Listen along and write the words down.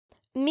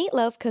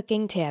Meatloaf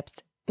cooking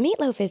tips.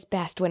 Meatloaf is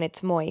best when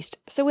it's moist,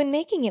 so when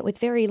making it with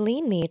very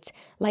lean meats,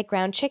 like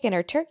ground chicken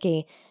or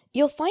turkey,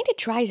 you'll find it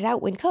dries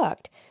out when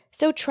cooked,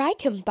 so try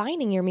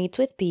combining your meats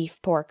with beef,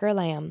 pork, or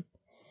lamb.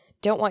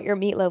 Don't want your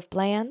meatloaf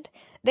bland?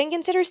 Then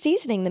consider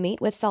seasoning the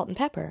meat with salt and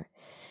pepper.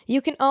 You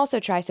can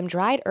also try some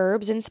dried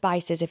herbs and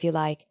spices if you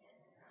like.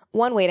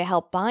 One way to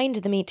help bind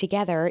the meat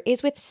together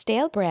is with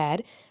stale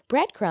bread,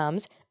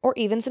 breadcrumbs, or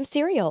even some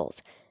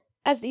cereals.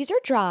 As these are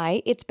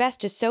dry, it's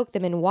best to soak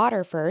them in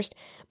water first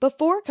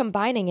before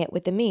combining it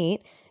with the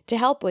meat to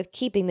help with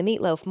keeping the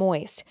meatloaf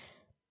moist.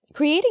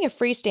 Creating a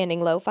freestanding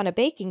loaf on a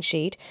baking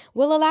sheet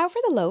will allow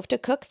for the loaf to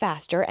cook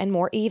faster and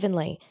more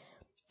evenly.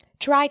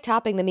 Try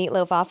topping the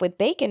meatloaf off with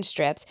bacon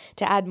strips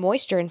to add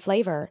moisture and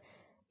flavor.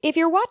 If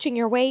you're watching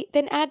your weight,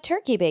 then add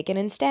turkey bacon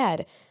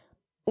instead.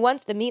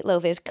 Once the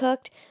meatloaf is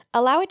cooked,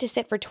 allow it to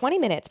sit for 20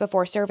 minutes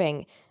before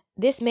serving.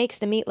 This makes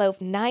the meatloaf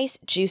nice,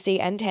 juicy,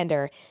 and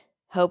tender.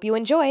 Hope you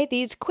enjoy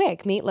these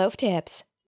quick meatloaf tips.